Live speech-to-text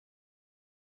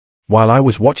While I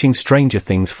was watching Stranger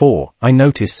Things 4, I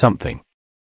noticed something.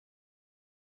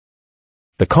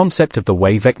 The concept of the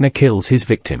way Vecna kills his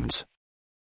victims.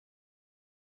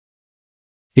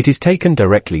 It is taken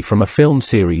directly from a film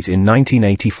series in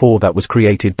 1984 that was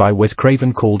created by Wes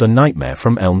Craven called A Nightmare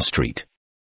from Elm Street.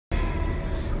 2,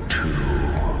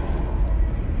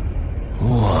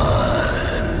 1.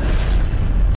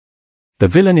 The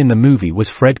villain in the movie was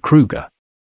Fred Krueger.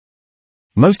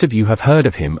 Most of you have heard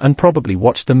of him and probably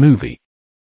watched the movie.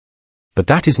 But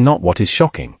that is not what is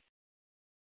shocking.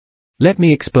 Let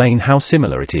me explain how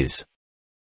similar it is.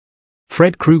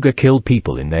 Fred Krueger killed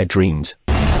people in their dreams.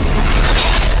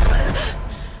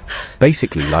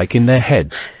 Basically like in their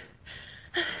heads.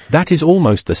 That is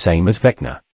almost the same as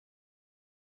Vecna.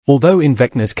 Although in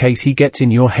Vecna's case he gets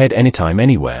in your head anytime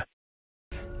anywhere.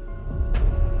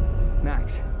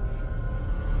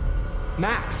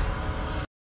 Max!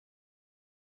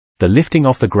 The lifting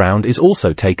off the ground is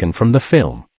also taken from the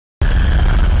film.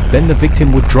 Then the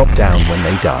victim would drop down when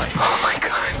they die. Oh my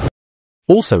god.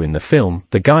 Also in the film,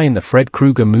 the guy in the Fred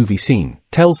Krueger movie scene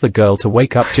tells the girl to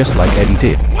wake up just like Eddie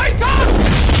did. Wake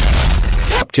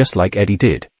up! Just like Eddie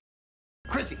did.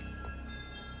 Chrissy!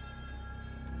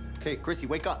 Okay, Chrissy,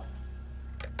 wake up.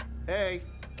 Hey,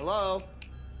 hello?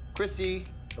 Chrissy,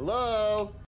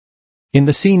 hello? In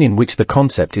the scene in which the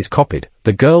concept is copied,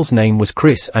 the girl's name was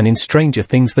Chris, and in Stranger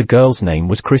Things the girl's name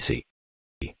was Chrissy.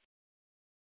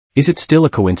 Is it still a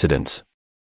coincidence?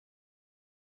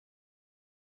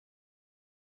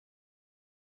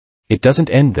 It doesn't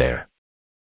end there.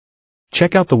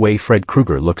 Check out the way Fred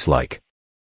Krueger looks like.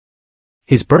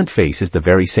 His burnt face is the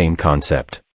very same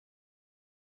concept.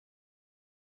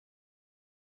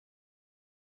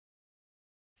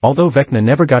 Although Vecna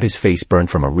never got his face burned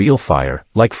from a real fire,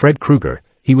 like Fred Krueger,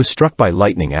 he was struck by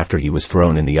lightning after he was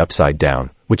thrown in the upside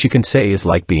down, which you can say is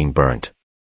like being burnt.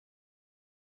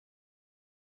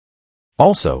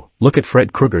 Also, look at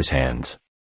Fred Krueger's hands.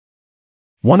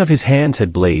 One of his hands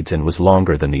had blades and was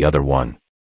longer than the other one.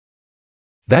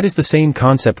 That is the same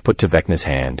concept put to Vecna's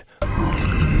hand,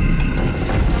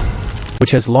 which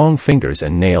has long fingers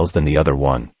and nails than the other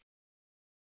one.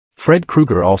 Fred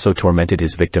Krueger also tormented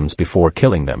his victims before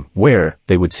killing them, where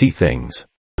they would see things.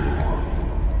 1.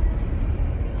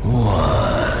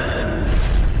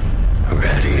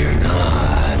 Ready or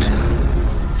not?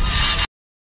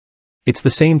 It's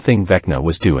the same thing Vecna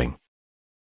was doing.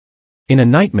 In A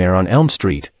Nightmare on Elm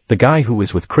Street, the guy who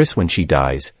is with Chris when she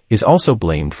dies is also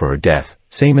blamed for her death,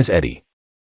 same as Eddie.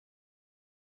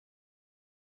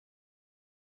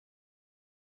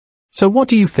 So what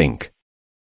do you think?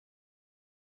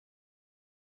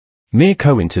 Mere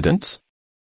coincidence?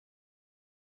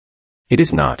 It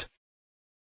is not.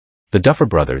 The Duffer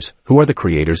Brothers, who are the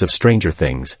creators of Stranger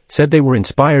Things, said they were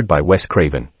inspired by Wes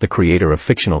Craven, the creator of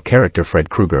fictional character Fred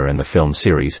Krueger and the film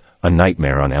series, A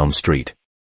Nightmare on Elm Street.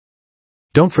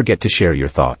 Don't forget to share your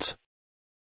thoughts.